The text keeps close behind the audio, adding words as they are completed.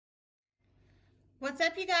What's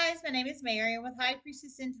up, you guys? My name is Mary. I'm with High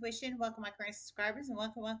Priestess Intuition. Welcome, my current subscribers, and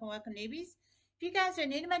welcome, newbies. If you guys are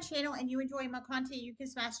new to my channel and you enjoy my content, you can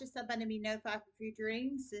smash the sub button to be notified for future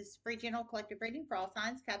readings. This is free general collective reading for all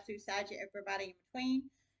signs, Capsule, Sagitt, everybody in between.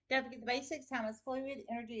 Don't forget the basics. Time is fluid.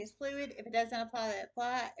 Energy is fluid. If it doesn't apply, that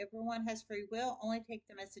apply. Everyone has free will. Only take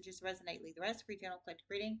the messages resonate. Leave the rest. Free general collective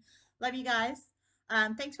reading. Love you guys.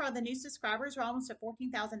 Thanks for all the new subscribers. We're almost at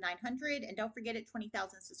 14,900. And don't forget, at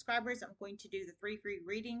 20,000 subscribers, I'm going to do the 3 free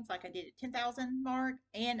readings like I did at 10,000 mark.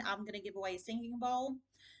 And I'm going to give away a singing bowl.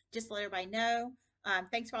 Just to let everybody know.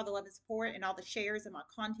 Thanks for all the love and support and all the shares of my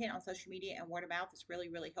content on social media and word of mouth. It's really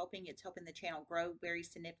helping. It's helping the channel grow very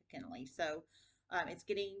significantly. So it's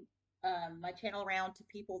getting my channel around to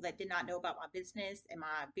people that did not know about my business and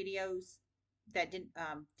my videos that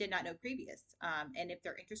did not know previous. And if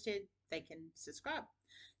they're interested, they can subscribe.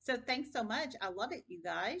 So thanks so much. I love it, you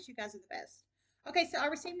guys. You guys are the best. Okay, so I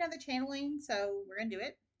received another channeling, so we're gonna do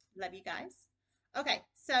it. Love you guys. Okay,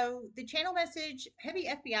 so the channel message, heavy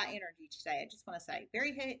FBI energy today. I just want to say,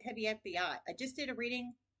 very heavy FBI. I just did a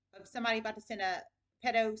reading of somebody about to send a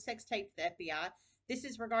pedo sex tape to the FBI. This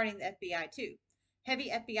is regarding the FBI too.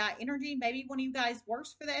 Heavy FBI energy. Maybe one of you guys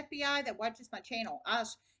works for the FBI that watches my channel.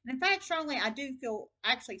 And in fact, strongly, I do feel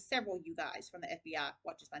actually several of you guys from the FBI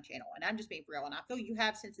watches my channel, and I'm just being for real. And I feel you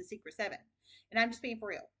have since the Secret Seven, and I'm just being for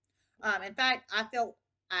real. In fact, I felt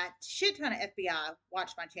a shit ton of FBI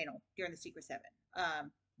watched my channel during the Secret Seven.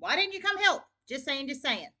 Why didn't you come help? Just saying, just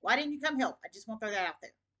saying. Why didn't you come help? I just want to throw that out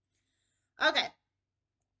there. Okay.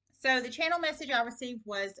 So the channel message I received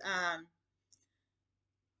was,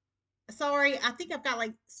 sorry, I think I've got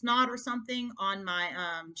like snot or something on my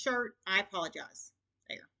shirt. I apologize.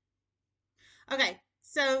 There. Okay.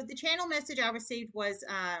 So the channel message I received was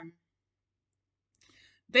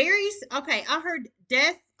okay. I heard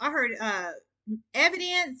death. I heard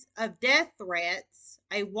evidence of death threats.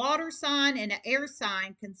 A water sign and an air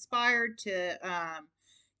sign conspired to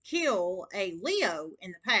kill a Leo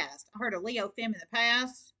in the past. I heard a Leo femme in the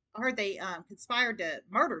past. I heard they conspired to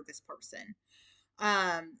murder this person.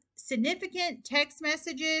 Significant text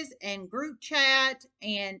messages and group chat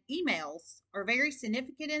and emails are very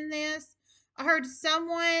significant in this. I heard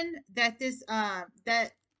someone that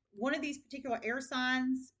that one of these particular air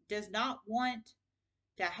signs does not want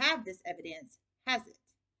to have this evidence has it.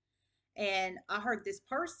 And I heard this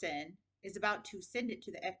person is about to send it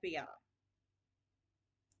to the FBI.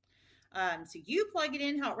 So you plug it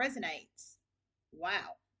in how it resonates.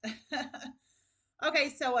 Wow. Okay,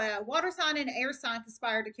 so a water sign and an air sign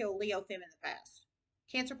conspired to kill Leo femme in the past.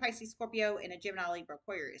 Cancer, Pisces, Scorpio, and a Gemini, Libra,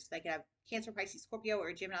 Aquarius. They could have Cancer, Pisces, Scorpio, or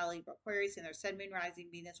a Gemini, Libra, Aquarius in their Sun, Moon, Rising,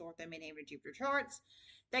 Venus, Ortho, Mid, Jupiter charts.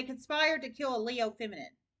 They conspired to kill a Leo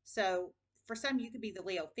feminine. So for some, you could be the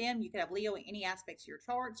Leo femme. You could have Leo in any aspects of your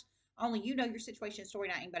charts. Only you know your situation and story,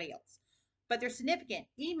 not anybody else. But they're significant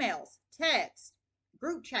emails, text,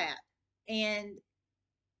 group chat, and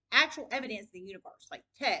actual evidence in the universe, like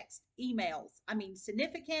text, emails. I mean,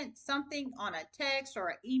 significant, something on a text or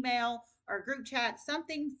an email or a group chat,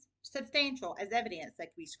 something substantial as evidence that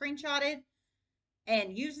can be screenshotted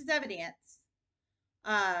and used as evidence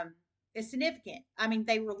is significant. I mean,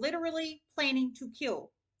 they were literally planning to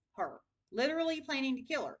kill her. Literally planning to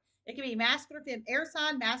kill her. It could be masculine femme air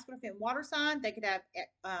sign, masculine femme water sign. They could have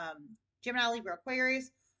Gemini, Libra,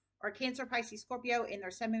 Aquarius, or Cancer, Pisces, Scorpio in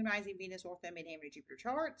their Sun, Moon, Rising, Venus, Ortho, Mid, Jupiter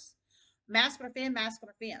charts. Masculine femme,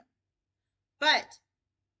 masculine femme. But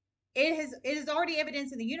it is already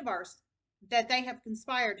evidence in the universe that they have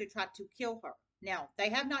conspired to try to kill her. Now, they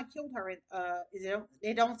have not killed her.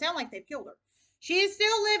 It don't sound like they've killed her. She is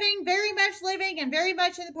still living, very much living, and very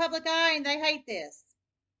much in the public eye, and they hate this.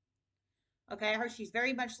 Okay, I heard she's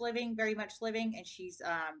very much living, and she's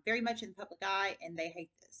very much in the public eye, and they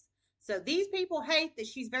hate this. So these people hate that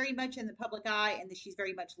she's very much in the public eye and that she's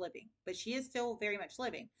very much living, but she is still very much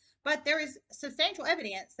living. But there is substantial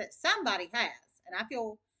evidence that somebody has, and I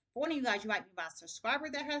feel for one of you guys, you might be my subscriber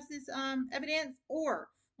that has this evidence, or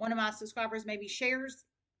one of my subscribers maybe shares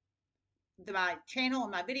my channel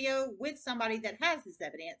and my video with somebody that has this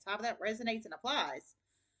evidence, however that resonates and applies.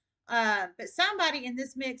 But somebody in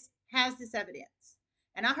this mix has this evidence,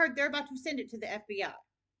 and I heard they're about to send it to the FBI.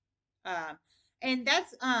 And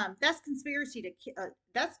that's conspiracy to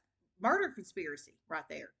that's murder conspiracy right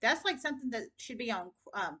there. That's like something that should be on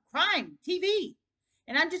crime TV.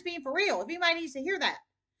 And I'm just being for real. If anybody needs to hear that,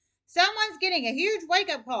 someone's getting a huge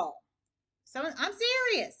wake up call. I'm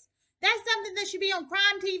serious. That's something that should be on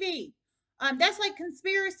crime TV. That's like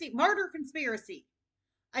murder conspiracy,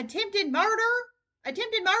 attempted murder. If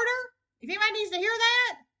anybody needs to hear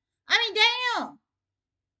that, I mean, damn,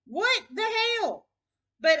 what the hell?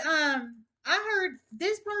 But I heard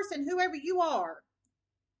this person, whoever you are,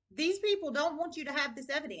 these people don't want you to have this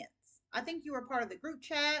evidence. I think you were part of the group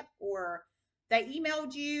chat, or they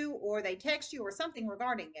emailed you, or they text you, or something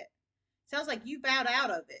regarding it. Sounds like you bowed out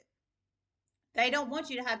of it. They don't want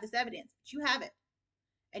you to have this evidence, but you have it,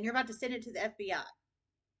 and you're about to send it to the FBI.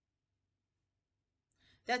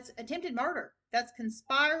 That's attempted murder. That's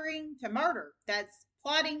conspiring to murder. That's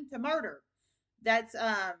plotting to murder. That's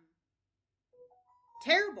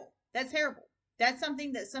terrible. That's terrible. That's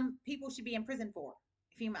something that some people should be in prison for.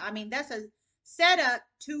 If you, I mean, that's a setup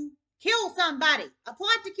to kill somebody, a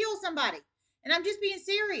plot to kill somebody. And I'm just being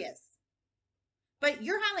serious. But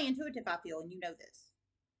you're highly intuitive, I feel, and you know this.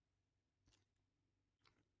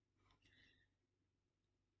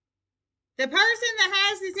 The person that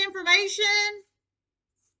has this information,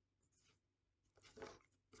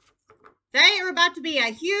 they are about to be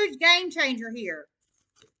a huge game changer here.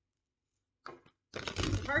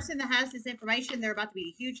 The person that has this information, they're about to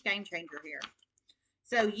be a huge game changer here.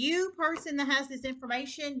 So you, person that has this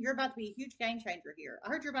information, you're about to be a huge game changer here. I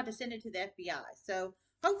heard you're about to send it to the FBI. So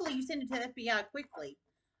hopefully you send it to the FBI quickly.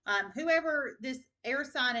 Whoever this air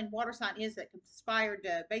sign and water sign is that conspired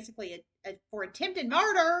to basically for attempted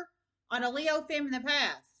murder on a Leo femme in the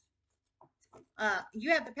past.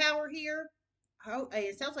 You have the power here.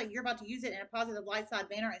 It sounds like you're about to use it in a positive light side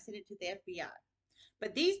manner and send it to the FBI.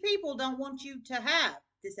 But these people don't want you to have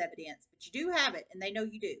this evidence, but you do have it, and they know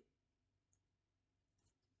you do.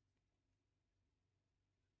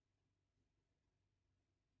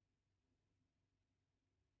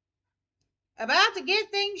 About to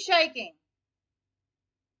get things shaking.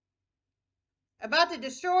 About to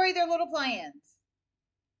destroy their little plans.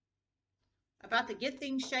 About to get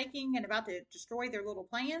things shaking and about to destroy their little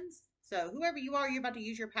plans. So whoever you are, you're about to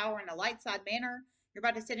use your power in a light side manner. You're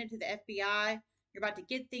about to send it to the FBI. You're about to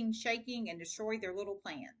get things shaking and destroy their little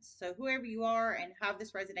plans. So whoever you are and how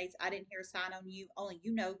this resonates, I didn't hear a sign on you. Only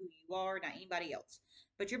you know who you are, not anybody else.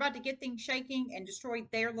 But you're about to get things shaking and destroy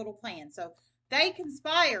their little plans. So they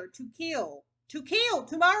conspire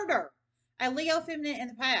to murder a Leo feminine in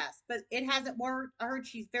the past, but it hasn't worked. I heard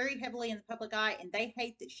she's very heavily in the public eye, and they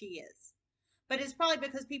hate that she is. But it's probably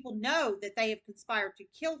because people know that they have conspired to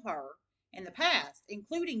kill her in the past,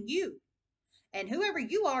 including you. And whoever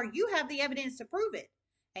you are, you have the evidence to prove it.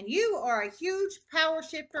 And you are a huge power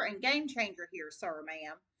shifter and game changer here, sir,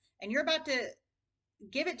 ma'am. And you're about to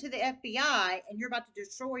give it to the FBI, and you're about to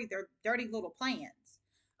destroy their dirty little plans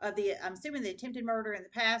of the, I'm assuming, the attempted murder in the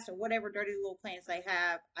past, or whatever dirty little plans they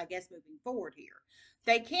have, I guess, moving forward here.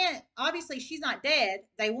 They can't, obviously she's not dead.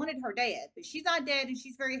 They wanted her dead, but she's not dead, and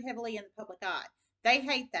she's very heavily in the public eye. They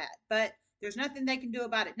hate that, but there's nothing they can do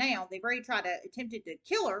about it now. They've already tried to attempted to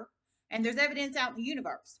kill her, and there's evidence out in the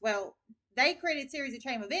universe. Well, they created a series of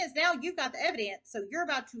chain events. Now you've got the evidence, so you're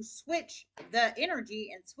about to switch the energy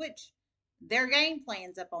and switch their game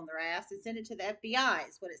plans up on their ass and send it to the FBI,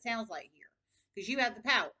 is what it sounds like here. Because you have the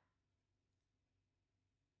power.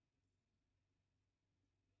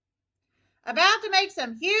 About to make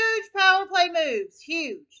some huge power play moves.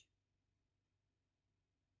 Huge.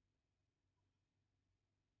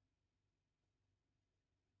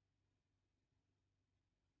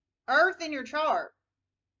 Earth in your chart.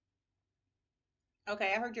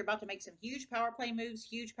 Okay, I heard you're about to make some huge power play moves.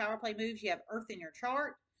 Huge power play moves. You have Earth in your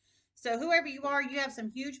chart. So whoever you are, you have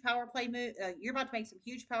some huge power play move. You're about to make some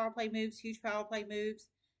huge power play moves. Huge power play moves.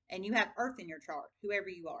 And you have Earth in your chart. Whoever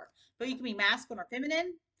you are. But you can be masculine or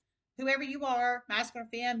feminine. Whoever you are, masculine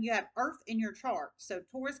or femme, you have Earth in your chart. So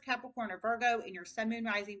Taurus, Capricorn, or Virgo in your Sun, Moon,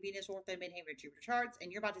 Rising, Venus, Ortho, Midheaven, Jupiter charts,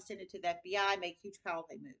 and you're about to send it to the FBI, make huge power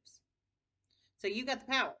play moves. So you got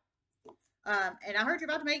the power. And I heard you're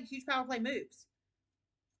about to make huge power play moves.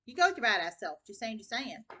 You go with your badass self. Just saying, just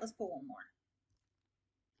saying. Let's pull one more.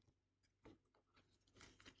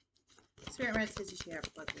 Spirit Red says you should have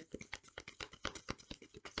a plug with it.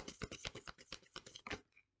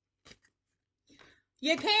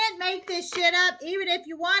 You can't make this shit up even if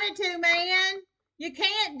you wanted to, man. You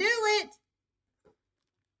can't do it.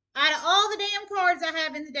 Out of all the damn cards I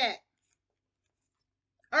have in the deck.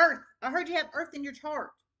 Earth. I heard you have Earth in your chart.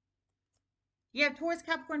 You have Taurus,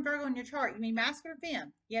 Capricorn, Virgo in your chart. You mean masculine or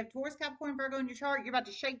femme? You have Taurus, Capricorn, Virgo in your chart. You're about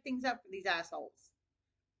to shake things up for these assholes.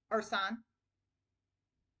 Earth sign.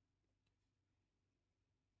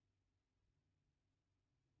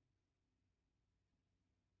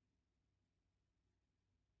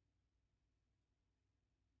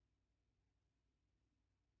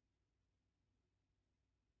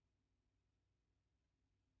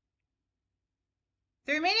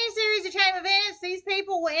 Through many series of chain events, these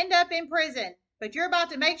people will end up in prison. But you're about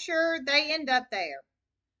to make sure they end up there.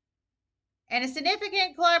 And a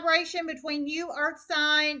significant collaboration between you, Earth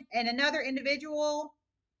sign, and another individual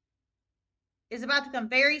is about to become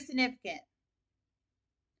very significant.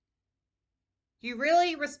 You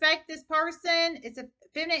really respect this person. It's a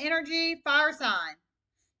feminine energy, fire sign.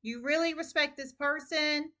 You really respect this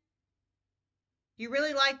person. You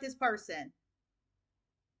really like this person.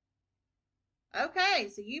 Okay,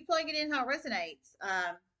 so you plug it in how it resonates.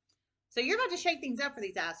 So you're about to shake things up for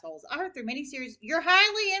these assholes. I heard through many series, you're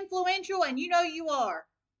highly influential and you know you are.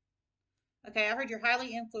 Okay, I heard you're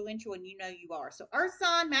highly influential and you know you are. So Earth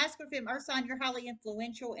sign, masculine, fem, Earth sign, you're highly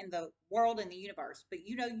influential in the world and the universe, but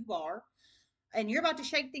you know you are. And you're about to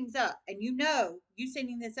shake things up. And you know you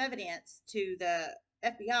sending this evidence to the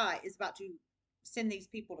FBI is about to send these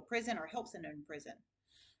people to prison or help send them to prison.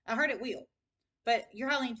 I heard it will. But you're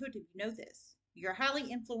highly intuitive. You know this. You're a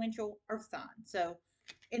highly influential Earth sign. So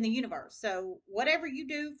in the universe. So whatever you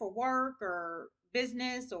do for work or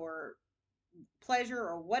business or pleasure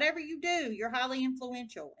or whatever you do, you're highly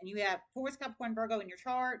influential. And you have Taurus, Capricorn, Virgo in your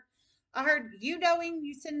chart. I heard you knowing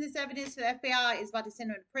you send this evidence to the FBI is about to send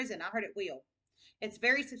them to prison. I heard it will. It's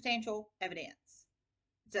very substantial evidence.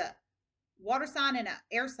 It's a water sign and an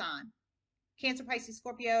air sign. Cancer, Pisces,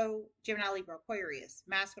 Scorpio, Gemini, Libra, Aquarius,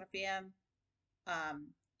 masculine, femme, um,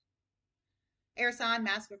 air sign,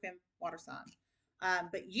 masculine, femme, water sign.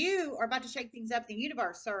 But you are about to shake things up in the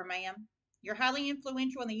universe, sir, ma'am. You're highly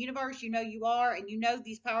influential in the universe. You know you are, and you know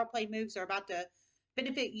these power play moves are about to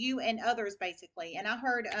benefit you and others, basically. And I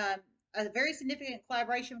heard a very significant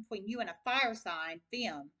collaboration between you and a fire sign,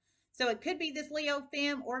 femme. So it could be this Leo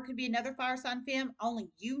femme, or it could be another fire sign femme.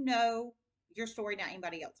 Only you know your story, not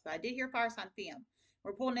anybody else. But I did hear fire sign femme.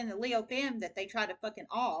 We're pulling in the Leo femme that they try to fucking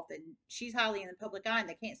off, and she's highly in the public eye, and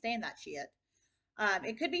they can't stand that shit.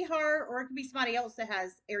 It could be her, or it could be somebody else that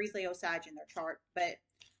has Aries, Leo, Sag in their chart. But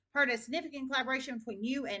heard a significant collaboration between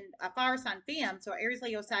you and a fire sign femme. So Aries,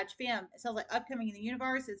 Leo, Sag, femme. It sounds like upcoming in the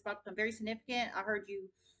universe. It's about to become very significant. I heard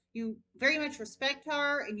you very much respect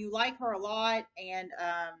her and you like her a lot. And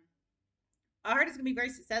I heard it's gonna be very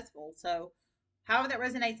successful. So however that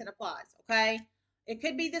resonates and applies. Okay. It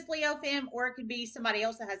could be this Leo femme, or it could be somebody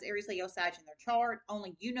else that has Aries, Leo, Sag in their chart.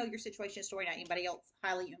 Only you know your situation story, not anybody else.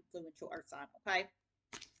 Highly influential earth sign. Okay.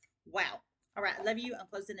 Wow. All right. I love you. I'm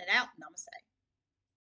closing it out. Namaste.